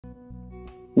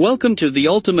Welcome to the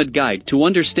ultimate guide to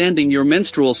understanding your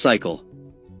menstrual cycle.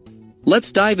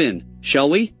 Let's dive in, shall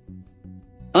we?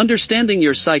 Understanding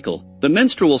your cycle. The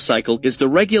menstrual cycle is the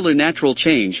regular natural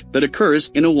change that occurs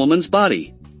in a woman's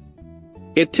body.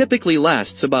 It typically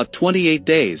lasts about 28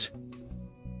 days.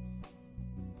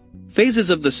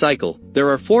 Phases of the cycle. There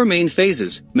are 4 main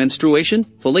phases: menstruation,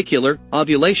 follicular,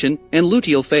 ovulation, and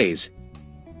luteal phase.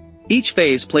 Each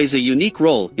phase plays a unique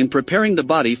role in preparing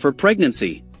the body for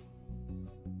pregnancy.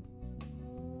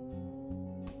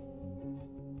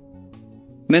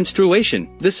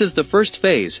 Menstruation. This is the first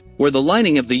phase, where the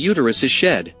lining of the uterus is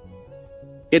shed.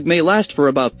 It may last for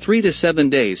about 3 to 7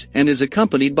 days and is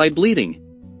accompanied by bleeding.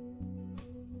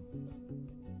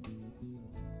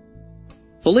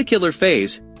 Follicular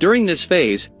phase. During this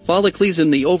phase, follicles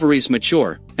in the ovaries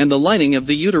mature, and the lining of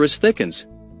the uterus thickens.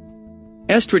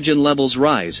 Estrogen levels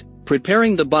rise,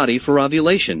 preparing the body for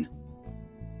ovulation.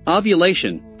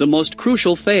 Ovulation, the most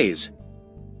crucial phase.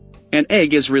 An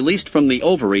egg is released from the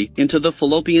ovary into the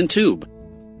fallopian tube.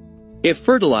 If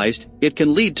fertilized, it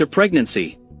can lead to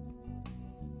pregnancy.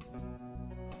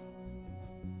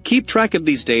 Keep track of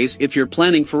these days if you're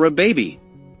planning for a baby.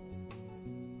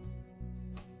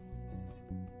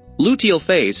 Luteal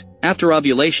phase. After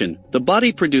ovulation, the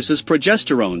body produces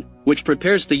progesterone, which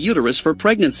prepares the uterus for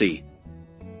pregnancy.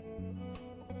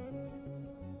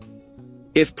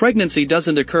 If pregnancy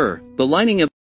doesn't occur, the lining of